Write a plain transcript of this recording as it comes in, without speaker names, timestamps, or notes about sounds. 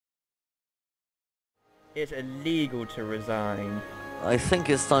It's illegal to resign. I think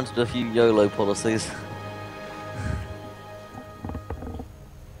it's time to do a few YOLO policies.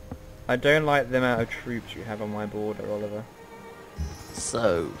 I don't like the amount of troops you have on my border, Oliver.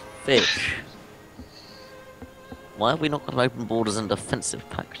 So, fish. Why have we not got an open borders and defensive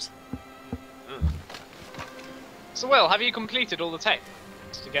pact? So, Will, have you completed all the text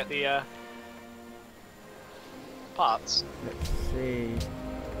to get the parts? Let's see.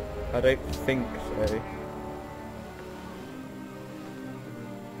 I don't think so.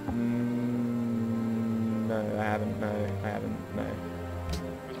 No, I haven't. No, I haven't. No.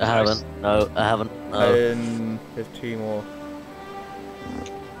 I haven't. No, I haven't. No. There's 2 more.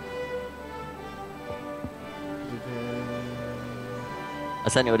 I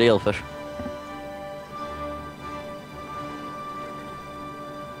sent you a deal, fish.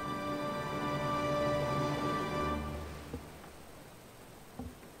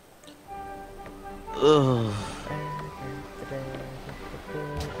 Ugh.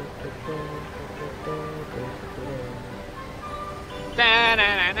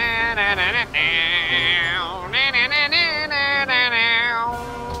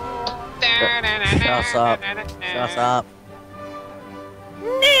 Shut up. Shut up.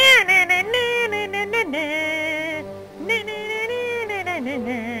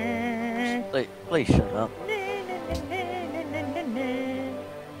 Please shut up.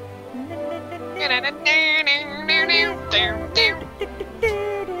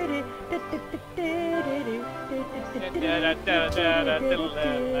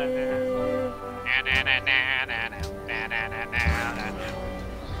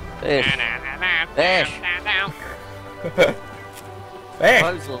 Fish. Fish.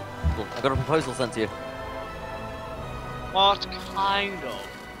 Proposal. I got a proposal sent to you. What kind of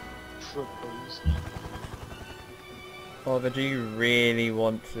proposal? Oliver, do you really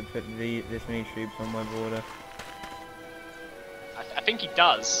want to put this many troops on my border? I think he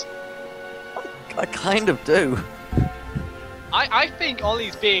does. I kind of do. I think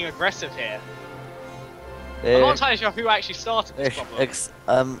Ollie's being aggressive here. I'm not entirely sure who actually started this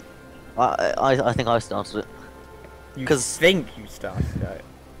problem. I think I started it. You think you started it?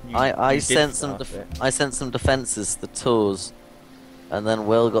 I sent some defenses to the tours, and then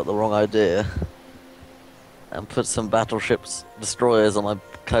Will got the wrong idea and put some battleships, destroyers on my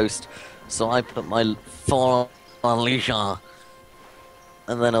coast. So I put my four on leisure,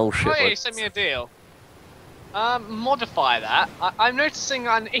 and then all shit. Oh yeah, you sent me a deal. Modify that. I'm noticing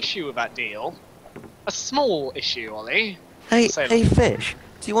an issue with that deal. A small issue, Ollie. Hey, Fish.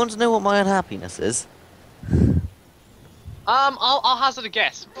 Do you want to know what my unhappiness is? I'll hazard a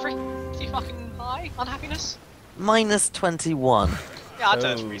guess. Pretty fucking high unhappiness. Minus 21. Yeah, I'd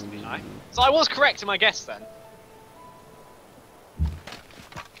say it's reasonably high. So I was correct in my guess then.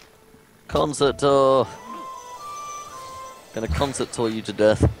 Concert tour. Gonna concert tour you to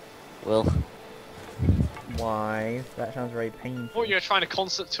death. Will. Why? That sounds very painful. I thought you were trying to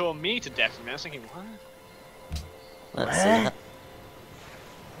concert tour me to death for me. I was thinking, what? Let's see.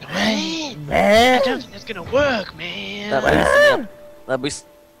 I don't think that's gonna work, man. That boosts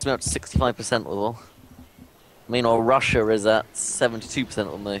me up to 65% level. Meanwhile, Russia is at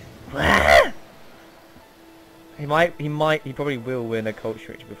 72% with me. He probably will win a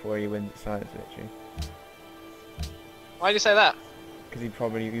culture victory before he wins the science victory. Why do you say that? Because he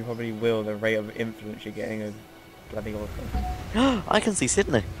probably will. The rate of influence you're getting is bloody awesome. I can see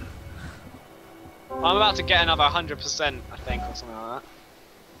Sydney. I'm about to get another 100%, I think, or something like that.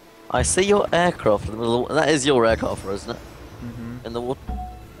 I see your aircraft in the middle. That is your aircraft, isn't it? Mm-hmm. In the water.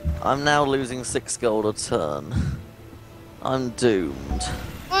 I'm now losing 6 gold a turn. I'm doomed.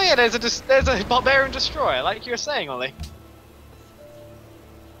 Oh yeah, there's a barbarian destroyer, like you were saying, Ollie.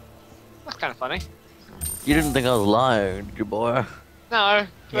 That's kind of funny. You didn't think I was lying, did you, boy? No,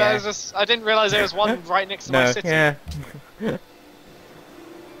 Yeah. I didn't realise there was one right next to my city. Yeah.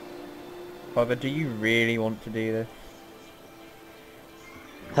 Oliver, do you really want to do this?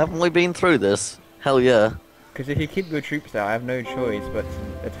 Haven't we been through this? Hell yeah. Because if you keep your troops out, I have no choice but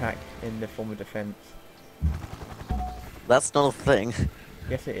to attack in the form of defense. That's not a thing.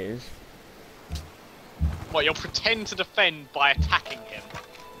 Yes, it is. What, you'll pretend to defend by attacking him?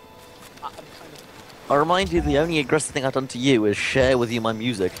 I'm kind of... I remind you, the only aggressive thing I've done to you is share with you my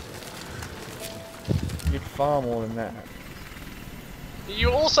music. You did far more than that.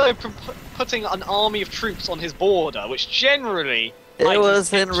 You're also putting an army of troops on his border, which generally... It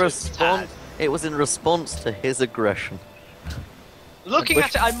was in response to his aggression. Looking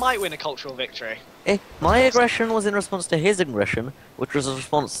at it, I might win a cultural victory. My aggression was in response to his aggression, which was a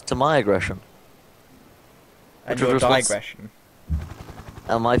response to my aggression. And your digression.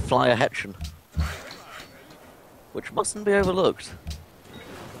 And my fly ahection. which mustn't be overlooked.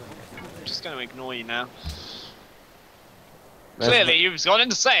 I'm just going to ignore you now. There's Clearly, you've gone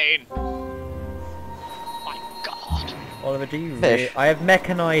insane. My God. Oliver, do you Fish. really... I have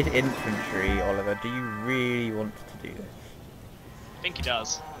mechanized infantry, Oliver. Do you really want to do this? I think he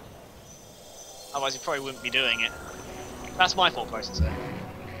does. Otherwise, he probably wouldn't be doing it. That's my thought process there.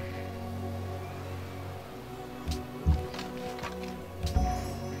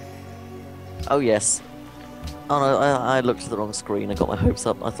 Oh yes. Oh no, I looked at the wrong screen. I got my hopes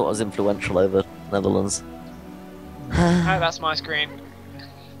up. I thought I was influential over Netherlands. Oh, that's my screen.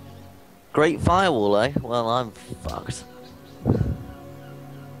 Great firewall, eh? Well, I'm fucked.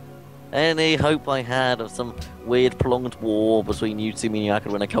 Any hope I had of some weird prolonged war between you two meaning I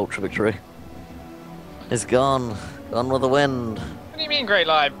could win a culture victory is gone. Gone with the wind. What do you mean, great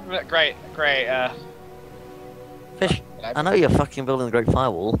live? Great. Fish, I know you're fucking building the Great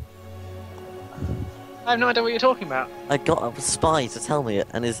Firewall. I have no idea what you're talking about. I got a spy to tell me it,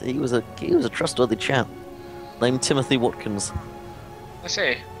 and he was a trustworthy chap named Timothy Watkins. I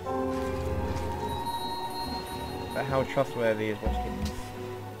see. But how trustworthy is Watkins?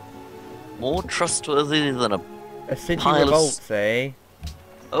 More trustworthy than A city pile of revolt, eh?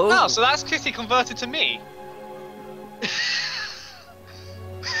 Oh, so that's Kitty converted to me.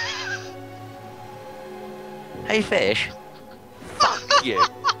 Hey, Fish. Fuck you.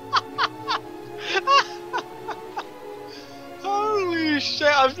 Holy shit,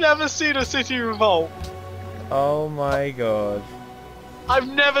 I've never seen a city revolt. Oh my god. I've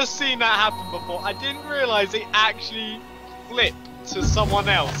never seen that happen before. I didn't realise it actually flipped to someone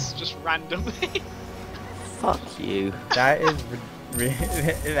else, just randomly. Fuck you. That is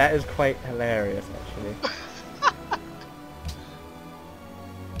that is quite hilarious, actually.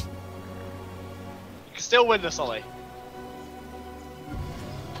 You can still win this, Ollie.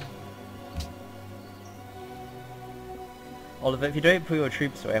 Oliver, if you don't put your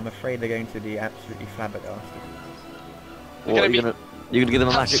troops away, I'm afraid they're going to be absolutely flabbergasted. What, you're gonna give them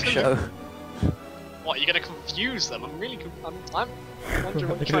a magic show? What, you're gonna confuse them? I'm really I'm wondering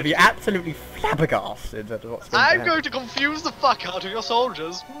what They're you're going to be absolutely flabbergasted at what's going to I'm happen. going to confuse the fuck out of your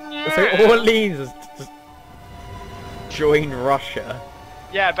soldiers. So all it means is just join Russia.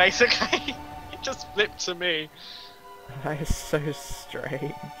 Yeah, basically. It just flipped to me. That is so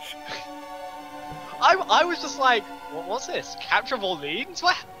strange. I was just like, what's this? Capture of Orleans?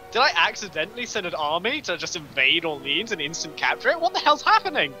 What? Did I accidentally send an army to just invade Orleans and instant capture it? What the hell's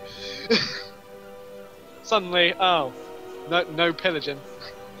happening? Suddenly, oh, no pillaging.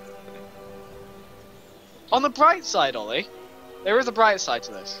 On the bright side, Ollie, there is a bright side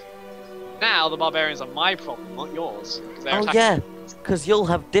to this. Now the barbarians are my problem, not yours. Oh yeah, because you'll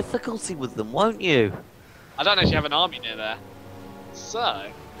have difficulty with them, won't you? I don't actually have an army near there.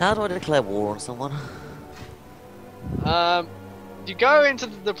 So... How do I declare war on someone? You go into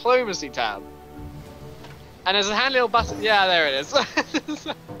the diplomacy tab, and there's a handy little button. Yeah, there it is.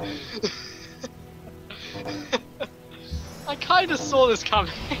 I kind of saw this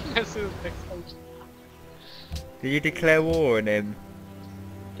coming as soon as they closed. Did you declare war on him?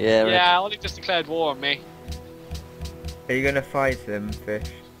 Yeah. Yeah, Ollie just declared war on me. Are you going to fight him,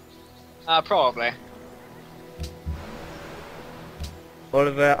 Fish? Probably.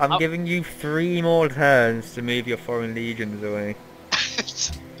 Oliver, I'm giving you 3 more turns to move your foreign legions away.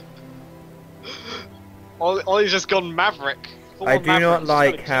 Ollie's just gone maverick. I do not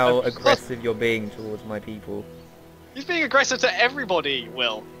like how aggressive you're being towards my people. He's being aggressive to everybody,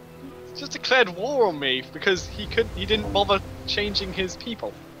 Will. He's just declared war on me because he didn't bother changing his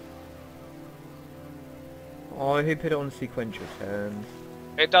people. Oh, who put it on sequential turns?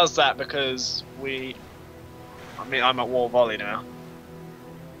 It does that because I'm at war volley now.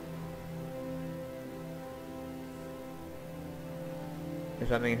 If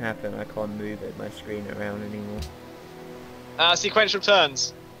something happened, I can't move my screen around anymore. Sequential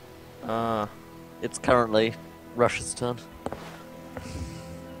turns. Ah. It's currently Russia's turn.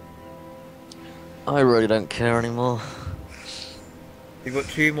 I really don't care anymore. You've got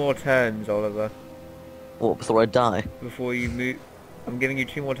 2 more turns, Oliver. What, before I die? Before you move... I'm giving you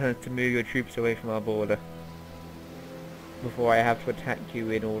 2 more turns to move your troops away from our border. Before I have to attack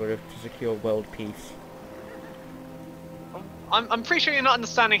you in order to secure world peace. I'm pretty sure you're not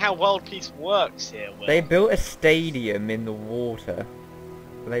understanding how world peace works here, Will. They built a stadium in the water.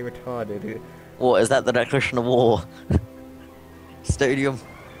 Are they retarded? What, is that the declaration of war? Stadium.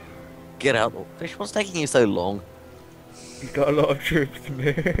 Get out. Fish, what's taking you so long? You've got a lot of troops to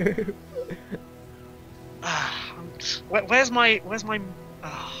move. Where's my...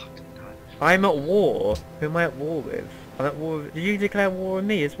 Oh, God. I'm at war. Who am I at war with? I'm at war with... Did you declare war on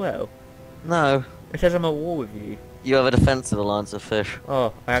me as well? No. It says I'm at war with you. You have a defensive alliance of fish.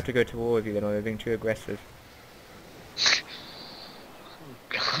 Oh, I have to go to war with you then, or you're being too aggressive. Oh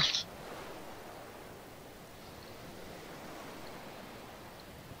god.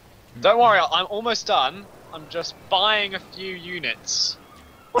 Don't worry, I'm almost done. I'm just buying a few units.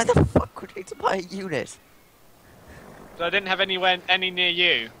 Why the fuck would you need to buy a unit? But I didn't have any near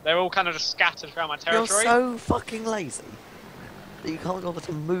you. They're all kind of just scattered around my You're territory. so fucking lazy that you can't bother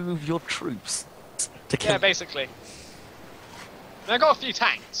to move your troops to kill. Yeah, basically. And I got a few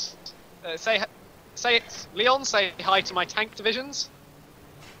tanks. Leon, say hi to my tank divisions.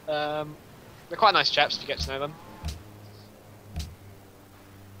 They're quite nice chaps if you get to know them.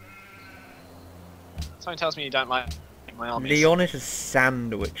 Something tells me you don't like my armies. Leon is a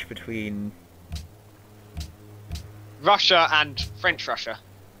sandwich between Russia and French Russia.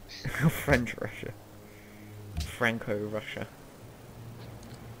 French Russia. Franco Russia.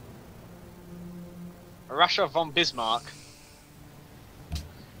 Russia von Bismarck.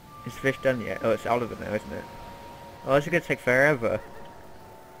 Is fish done yet? Oh, it's Oliver now, isn't it? Oh, this is gonna take forever.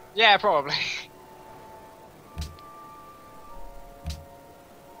 Yeah, probably.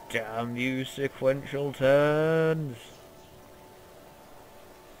 Damn you, sequential turns.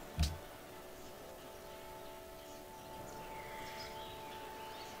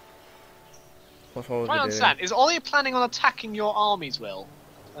 What's Oliver I don't doing? understand. Is Ollie planning on attacking your armies, Will?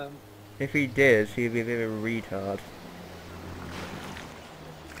 If he did, he'd be a bit of a retard.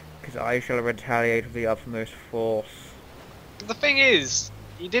 Because I shall retaliate with the utmost force. The thing is,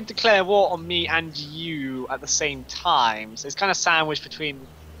 he did declare war on me and you at the same time, so it's kind of sandwiched between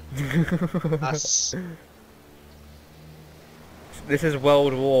us. This is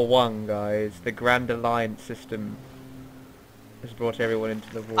World War One, guys. The Grand Alliance system has brought everyone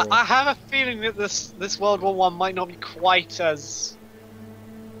into the war. I have a feeling that this World War One might not be quite as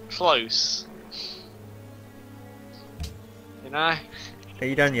close. You know? Are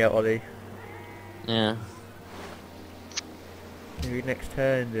you done yet, Ollie? Yeah. Maybe next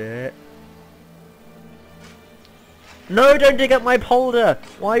turn, it. No, don't dig up my polder!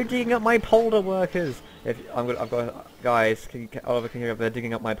 Why are you digging up my polder, workers? I've got guys. Oliver, can you hear? They're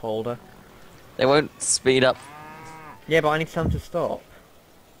digging up my polder. They won't speed up. Yeah, but I need some to stop.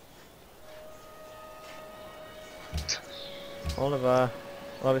 Oliver,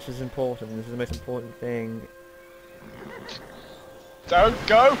 this is important. This is the most important thing. Don't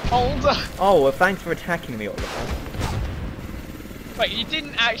go, Polder! Oh, well, thanks for attacking me, Oliver. Wait, you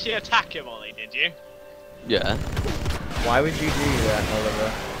didn't actually attack him, Ollie, did you? Yeah. Why would you do that,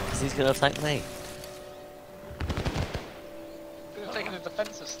 Oliver? Because he's gonna attack me. Could have taken a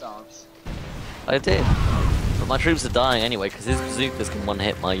defensive stance. I did. But my troops are dying anyway, because his bazookas can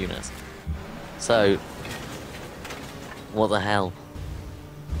one-hit my units. So... what the hell?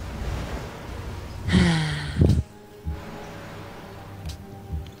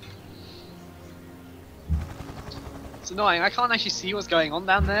 It's annoying, I can't actually see what's going on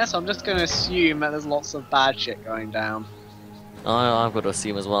down there, so I'm just going to assume that there's lots of bad shit going down. I've got to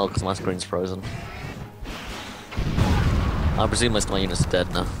assume as well, because my screen's frozen. I presume most of my units are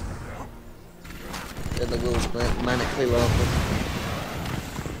dead now. Then the Will's manically laughing.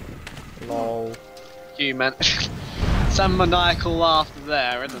 Lol. You man. Some maniacal laughter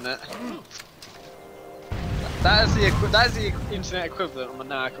there, isn't it? That is the internet equivalent of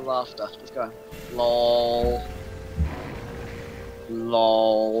maniacal laughter. Just go. Lol.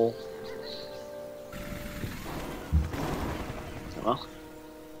 Lol. Well.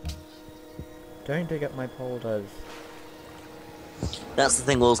 Don't dig up my polders. That's the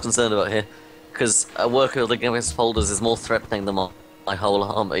thing Will's concerned about here. Because a worker against folders is more threatening than my whole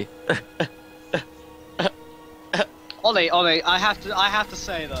army. Ollie, I have to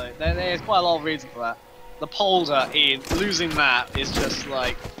say though, there's quite a lot of reason for that. The polder in losing that is just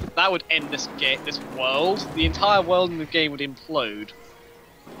like that would end this world. The entire world in the game would implode.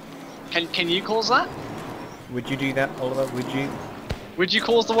 Can you cause that? Would you do that, Oliver? Would you? Would you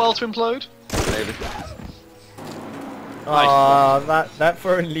cause the world to implode? Maybe. Ah, that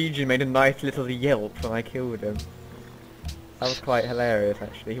foreign legion made a nice little yelp when I killed him. That was quite hilarious,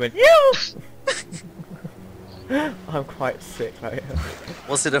 actually. He went yelp. I'm quite sick right now.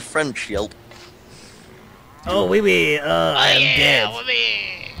 Was it a French yelp? Oh, oui, oui. I am dead.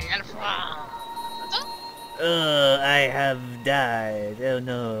 I have died. Oh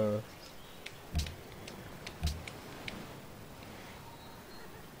no.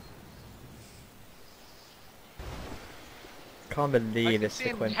 Can't believe this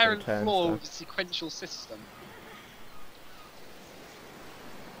sequential inherent turn flaw stuff. with the sequential system.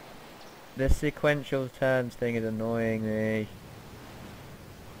 This sequential turns thing is annoying me.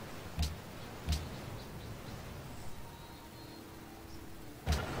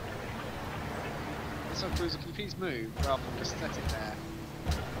 Cruiser, can you please move rather than just sitting there?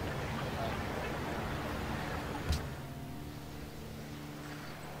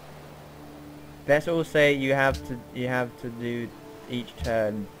 Let's all say you have to do each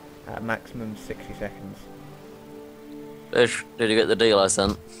turn at maximum 60 seconds. Fish, did you get the deal I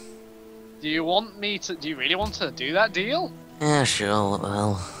sent? Do you want me to? Do you really want to do that deal? Yeah, sure, what the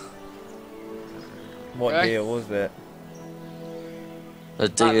hell. What Okay. deal was it? A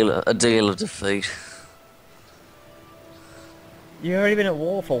deal of defeat. You've already been at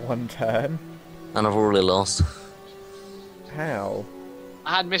war for one turn. And I've already lost. How?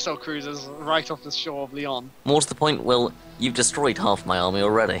 I had missile cruisers right off the shore of Lyon. More to the point, Will, you've destroyed half my army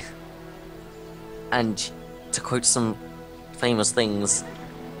already. And, to quote some famous things,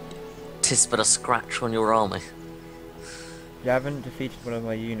 "'tis but a scratch on your army." You haven't defeated one of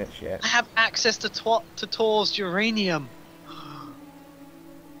my units yet. I have access to Tor's uranium.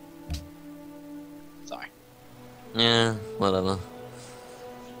 Sorry. Yeah, whatever.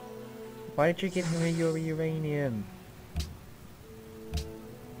 Why did you give him your uranium?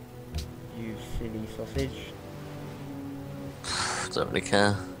 You silly sausage. Don't really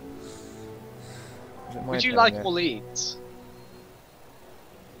care. Is it my Would you turn like yet? Orleans?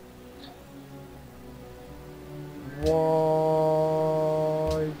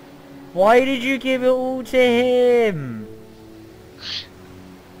 Why? Why did you give it all to him?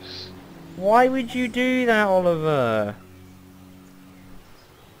 Why would you do that, Oliver?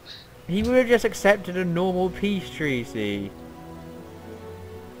 He would have just accepted a normal peace treaty.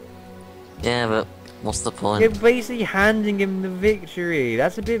 Yeah, but what's the point? You're basically handing him the victory.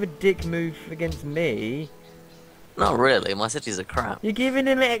 That's a bit of a dick move against me. Not really, my cities are crap. You're giving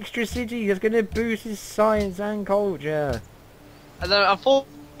him extra cities. That's going to boost his science and culture. And then,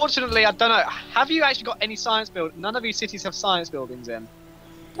 unfortunately, I don't know. Have you actually got any science build? None of these cities have science buildings in.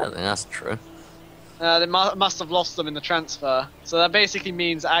 I don't think that's true. They must have lost them in the transfer. So that basically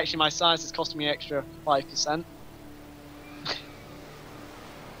means that actually my science is costing me extra 5%.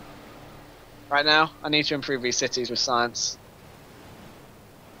 Right now, I need to improve these cities with science.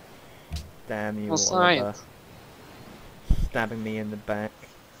 Damn you, Well, Oliver. science. Stabbing me in the back.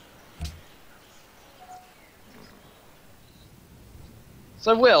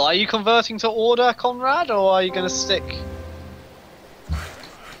 So, Will, are you converting to order, Conrad, or are you going to stick?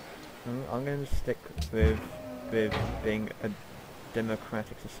 I'm going to stick with being a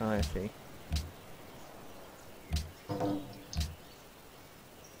democratic society.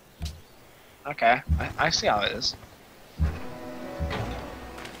 Okay, I see how it is.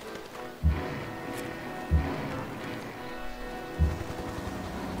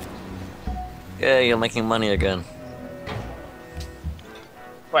 Yeah, you're making money again.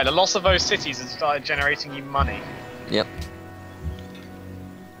 Right, the loss of those cities has started generating you money. Yep.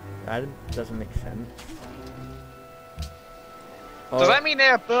 That doesn't make sense. Does that mean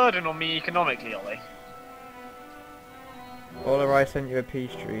they're a burden on me economically, Ollie? Oliver, I sent you a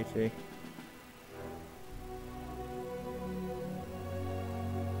peace treaty.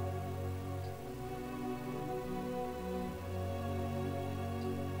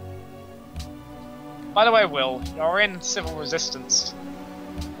 By the way, Will, you're in civil resistance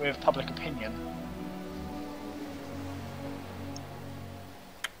with public opinion.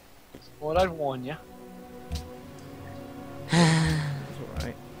 Well, I'd warn you. It's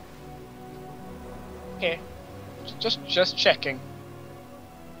alright. Okay. Just checking.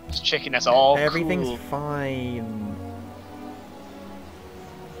 Just checking that's all Everything's cool. fine.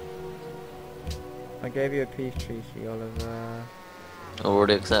 I gave you a peace treaty, Oliver. I've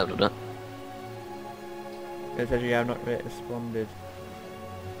already accepted it. It says you have not yet responded.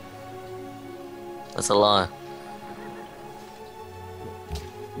 That's a lie.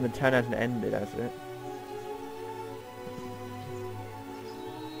 The turn hasn't ended, has it?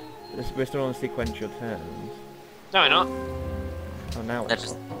 We're still on sequential turns. No, we're not. Oh, now That's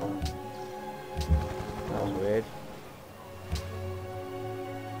it's just... not. That was weird.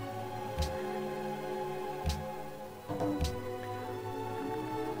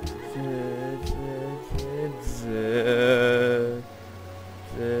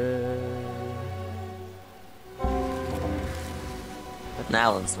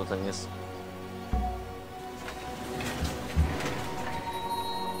 Now that's the thing is.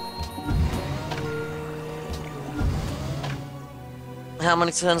 How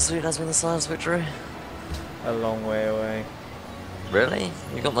many turns has been the science victory? A long way away. Really?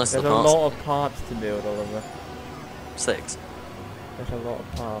 You got most There's of a the parts? lot of parts to build, Oliver. 6. There's a lot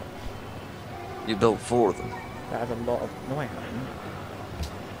of parts. You built 4 of them. That is a lot of... No, I haven't.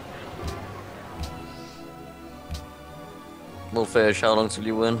 Well, Fish, how long till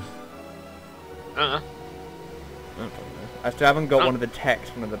you win? I don't know. I still haven't got one of the techs,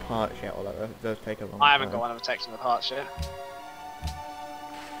 one of the parts yet, although it does take a long time. I haven't got one of the text in the parts yet.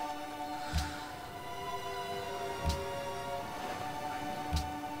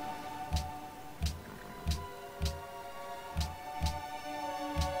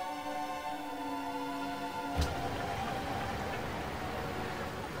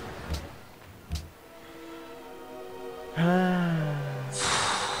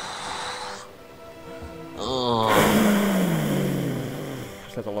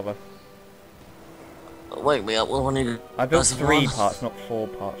 Says Oliver. Wake me up when you. I built 3 parts, not 4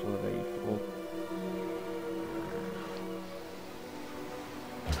 parts, Oliver. You fool.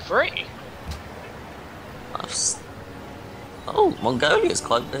 3? Oh, Mongolia's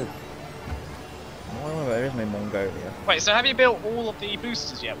quite big. Oh, there is no Mongolia. Wait, so have you built all of the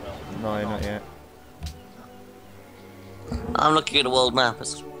boosters yet, Will? No, not yet. I'm looking at a world map.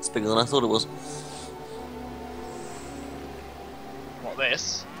 It's bigger than I thought it was. What,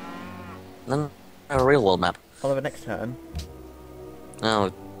 this? No, a real world map. Oliver, next turn.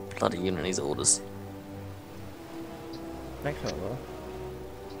 Oh, bloody unit needs orders. Next turn, Oliver.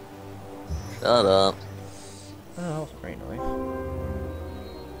 Shut up. Oh, that was very nice.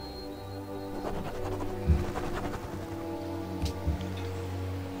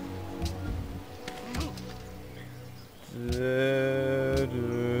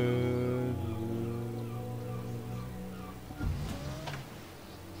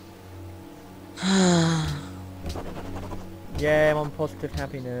 Yeah, I'm on positive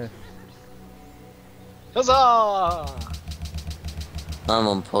happiness. Huzzah! I'm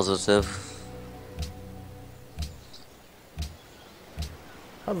on positive.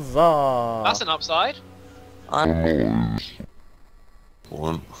 Huzzah! That's an upside. I'm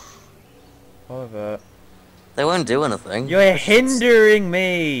one. Oliver. They won't do anything. You're hindering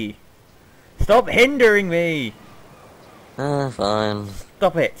me! Stop hindering me! Fine.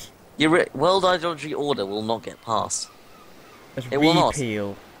 Stop it! Your world ideology order will not get passed. It's It will not.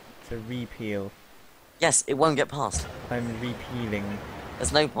 repeal. It's a repeal. Yes, it won't get passed. I'm repealing.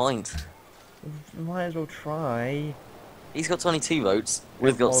 There's no point. Might as well try. He's got 22 votes.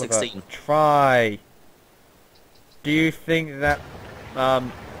 We've got Oliver, 16. Try. Do you think that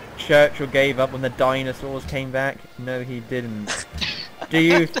Churchill gave up when the dinosaurs came back? No, he didn't. Do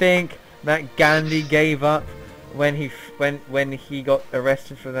you think that Gandhi gave up when he got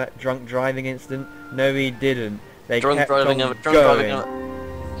arrested for that drunk driving incident? No, he didn't. They kept on going.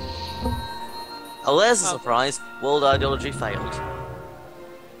 Oh, there's a surprise. World ideology failed.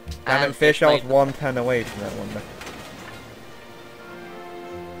 Damn it, Fish, I was 1 turn away from that one.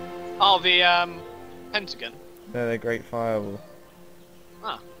 Oh, the Pentagon. No, the Great Firewall.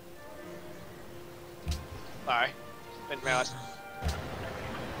 Ah. Sorry. Didn't realise.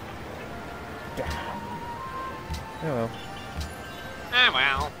 Damn. Oh well. Ah,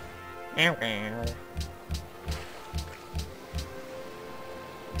 well. Ow, ow.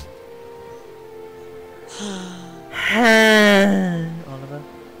 Oliver.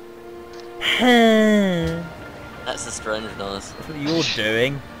 That's a strange noise. That's what you're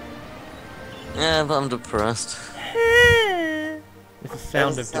doing. Yeah, but I'm depressed. It's the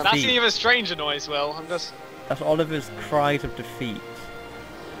sound of That's an defeat. even stranger noise, Will. I'm just... That's Oliver's cries of defeat.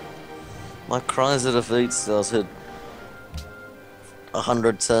 My cries of defeat started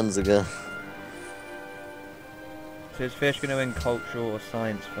 100 turns ago. So is Fish going to win cultural or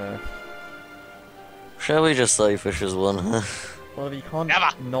science first? Shall we just say Fisher's won, huh? Oliver, you can't Never.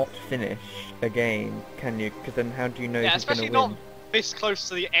 not finish a game, can you? Because then how do you know Yeah, who's going especially to not win? this close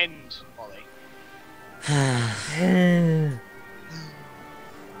to the end, Ollie.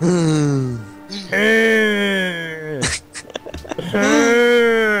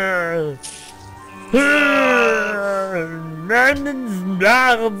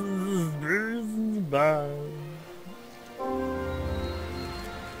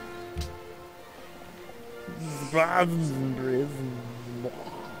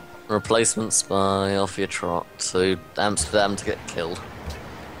 Replacement spy off your trot to Amsterdam to get killed.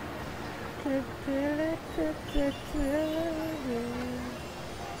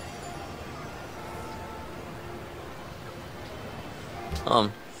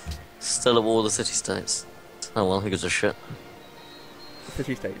 Still at war with the city-states. Oh well, who gives a shit?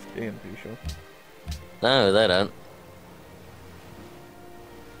 City states do, I'm pretty sure. No, they don't.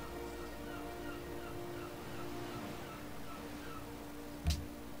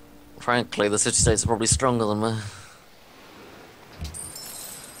 Frankly, the city-states are probably stronger than me.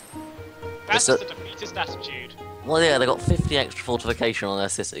 That's It's just a defeatist attitude. Well, yeah, they got 50 extra fortification on their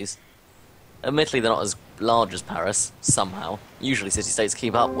cities. Admittedly, they're not as large as Paris, somehow. Usually city-states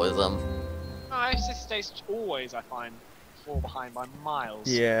keep up with them. Oh my city states always, I find, fall behind by miles.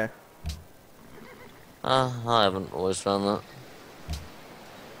 Yeah. I haven't always found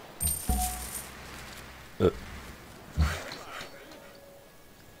that.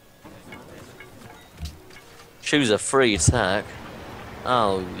 Choose a free tack.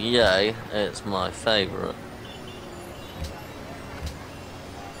 Oh, yay. It's my favourite.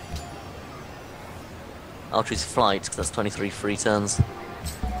 I'll choose flight, because that's 23 free turns.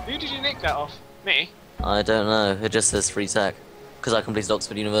 Who did you nick that off? Me? I don't know. It just says free tack. Because I completed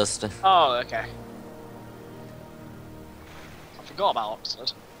Oxford University. Oh, okay. I forgot about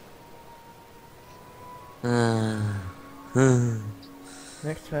Oxford.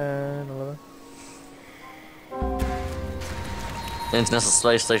 Next turn, Oliver. The International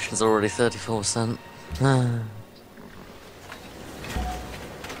Space Station's already 34%.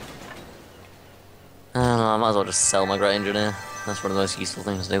 I might as well just sell my Great Engineer. That's one of the most useful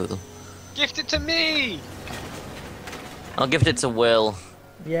things to do with them. Gift it to me! I'll gift it to Will.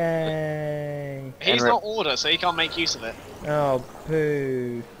 Yay! He's not order, so he can't make use of it. Oh,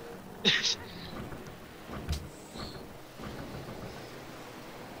 poo.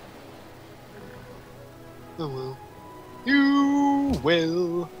 Oh well. You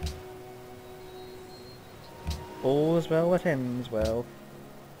will. All's well that ends well.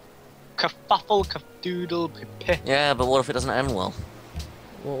 Kerfuffle, kerdoodle, pip. Yeah, but what if it doesn't end well?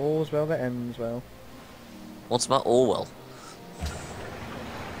 Well, all's well that ends well. What's about Orwell?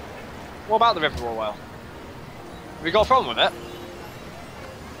 What about the River Orwell? Have we got a problem with it?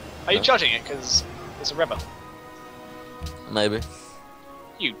 Are you No. judging it because it's a river? Maybe.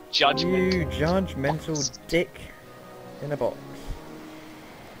 You judgment. You judgmental dick in a box.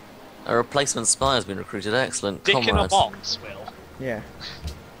 A replacement spy has been recruited. Excellent. Dick in a Comrades. box, Will. Yeah.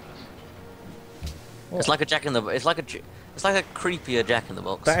 It's like a Jack in the. It's like a creepier Jack in the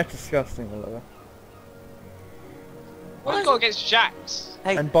Box. That is disgusting, Oliver. What have you got against Jacks?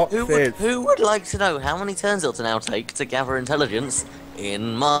 Hey, And boxes. who would like to know how many turns it'll now take to gather intelligence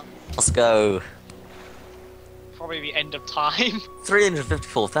in Moscow? Probably the end of time.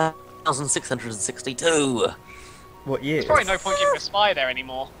 354,662. What year? There's probably no point keeping a spy there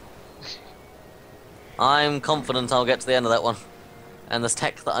anymore. I'm confident I'll get to the end of that one. And this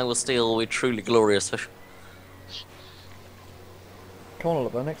tech that I will steal will be truly glorious fish. Come on,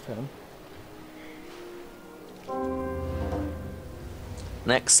 Oliver, next turn.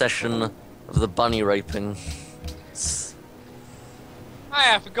 Next session of the bunny raping.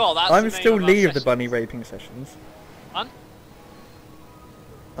 I forgot that's I'm the name still of our lead of the session. bunny raping sessions. Hun?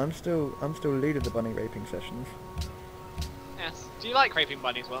 I'm still lead of the bunny raping sessions. Yes. Do you like raping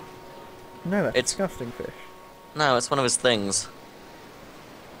bunnies, Will? No, that's It's- disgusting fish. No, it's one of his things.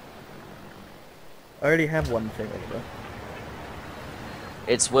 I already have one thing, Oliver.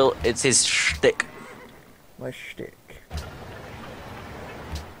 It's his shtick. My shtick.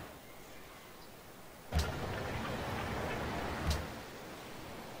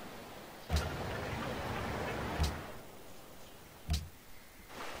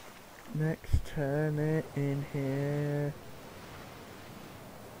 Next turn it in here.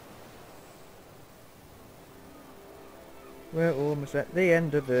 We're almost at the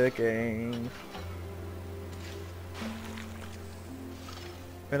end of the game.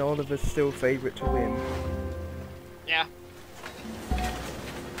 And Oliver's still favourite to win. Yeah.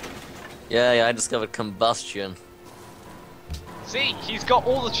 Yeah, I discovered combustion. See, he's got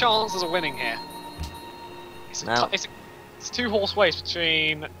all the chances of winning here. It's a, Now- it's a two-horse race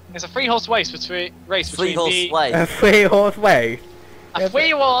between. It's a three-horse race between Three horse me. way. A 3-horse way. A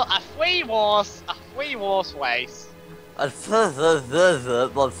three-horse race.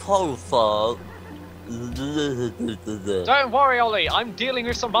 Don't worry, Ollie. I'm dealing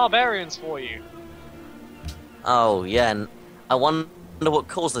with some barbarians for you. Oh, yeah. I wonder what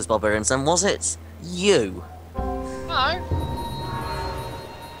caused those barbarians, and was it you? No.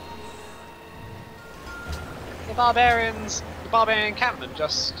 The barbarian encampment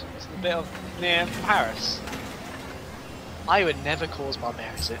just a bit of near Paris. I would never cause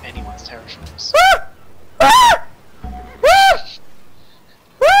barbarians in anyone's territories.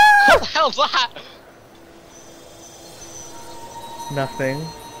 What the hell's that? Nothing.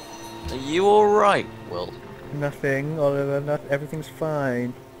 Are you alright, Will? Nothing, Oliver. Everything's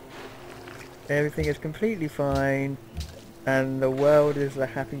fine. Everything is completely fine. And the world is a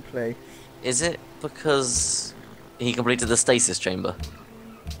happy place. Is it because he completed the stasis chamber?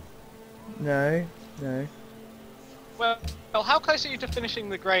 No, no. Well, how close are you to finishing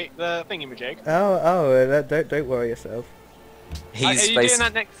the thingamajig? Don't worry yourself. Are you doing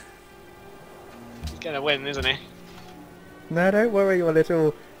that next? He's gonna win, isn't he? No, don't worry your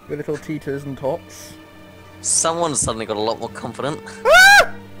little with little teeters and tots. Someone suddenly got a lot more confident.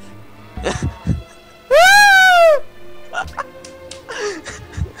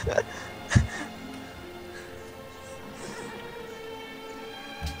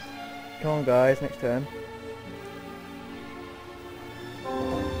 Come on, guys, next turn.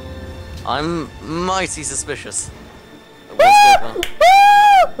 I'm mighty suspicious. That Will's doing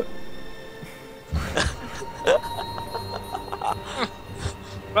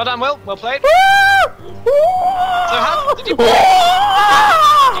Well done, Will. Well played. So how did you buy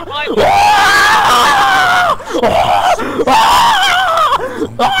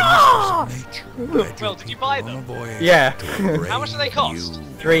Will, did you buy them? Yeah. How much do they cost?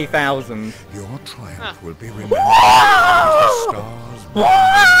 3,000. Your triumph Huh. will be remembered as the stars burn.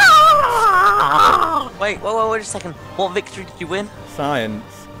 Wait, wait a second. What victory did you win?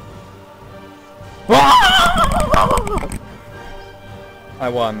 Science. I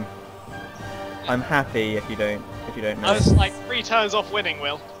won. I'm happy if you don't know. I was like 3 turns off winning,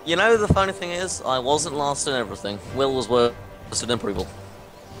 Will. You know, the funny thing is, I wasn't last in everything. Will was worst in Improval.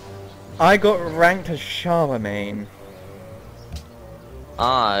 I got ranked as Charlemagne.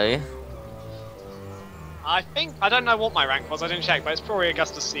 I think I don't know what my rank was. I didn't check, but it's probably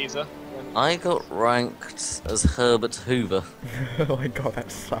Augustus Caesar. got ranked as Herbert Hoover. Oh my god,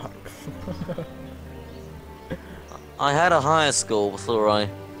 that sucks. I had a higher score before I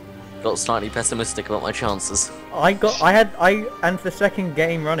got slightly pessimistic about my chances. and for the second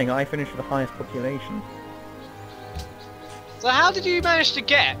game running, I finished with the highest population. So how did you manage to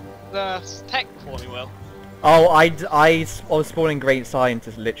get the tech for me, Will? Oh, I was spawning great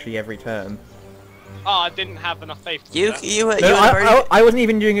scientists literally every turn. Oh, I didn't have enough faith. To do You that. were No, very... I wasn't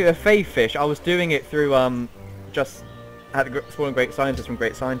even doing it with Faith Fish. I was doing it through just spawning great scientists from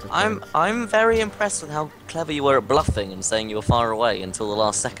great scientists. points. I'm very impressed with how clever you were at bluffing and saying you were far away until the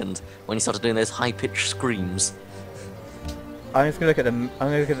last second when you started doing those high-pitched screams. I'm just gonna look at the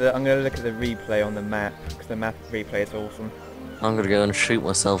I'm gonna look at the replay on the map because the map replay is awesome. I'm gonna go and shoot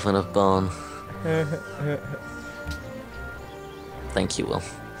myself in a barn. Thank you, Will.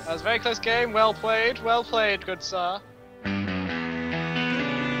 That was a very close game. Well played, good sir.